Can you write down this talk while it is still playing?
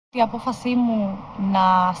Η απόφασή μου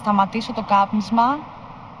να σταματήσω το κάπνισμα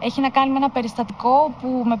έχει να κάνει με ένα περιστατικό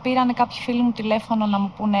που με πήρανε κάποιοι φίλοι μου τηλέφωνο να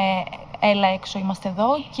μου πούνε έλα έξω, είμαστε εδώ,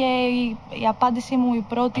 και η απάντησή μου η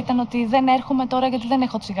πρώτη ήταν ότι δεν έρχομαι τώρα γιατί δεν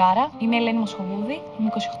έχω τσιγάρα. Είμαι η Ελένη, είμαι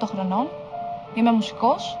 28 χρονών, είμαι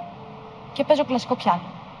μουσικός και παίζω κλασικό πιάνο.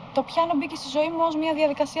 Το πιάνο μπήκε στη ζωή μου ως μια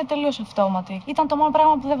διαδικασία τελείως αυτόματη. Ήταν το μόνο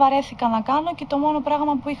πράγμα που δεν βαρέθηκα να κάνω και το μόνο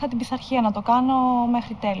πράγμα που είχα την πειθαρχία να το κάνω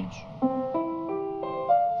μέχρι τέλους.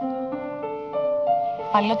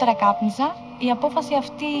 Παλιότερα κάπνιζα. Η απόφαση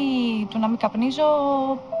αυτή του να μην καπνίζω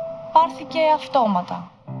πάρθηκε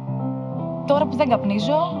αυτόματα. Τώρα που δεν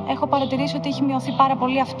καπνίζω, έχω παρατηρήσει ότι έχει μειωθεί πάρα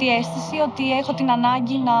πολύ αυτή η αίσθηση ότι έχω την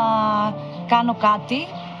ανάγκη να κάνω κάτι,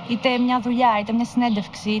 είτε μια δουλειά, είτε μια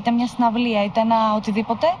συνέντευξη, είτε μια συναυλία, είτε ένα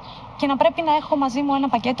οτιδήποτε, και να πρέπει να έχω μαζί μου ένα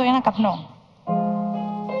πακέτο ή ένα καπνό.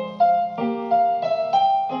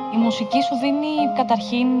 Η μουσική σου δίνει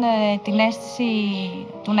καταρχήν την αίσθηση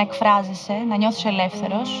του να εκφράζεσαι, να νιώθεις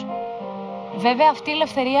ελεύθερος. Βέβαια, αυτή η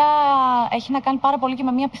ελευθερία έχει να κάνει πάρα πολύ και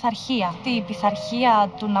με μια πειθαρχία. Αυτή η πειθαρχία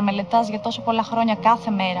του να μελετάς για τόσο πολλά χρόνια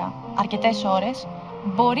κάθε μέρα, αρκετές ώρες,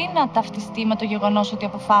 μπορεί να ταυτιστεί με το γεγονός ότι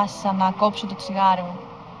αποφάσισα να κόψω το τσιγάρο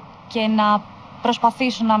και να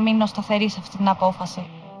προσπαθήσω να μείνω σταθερή σε αυτή την απόφαση.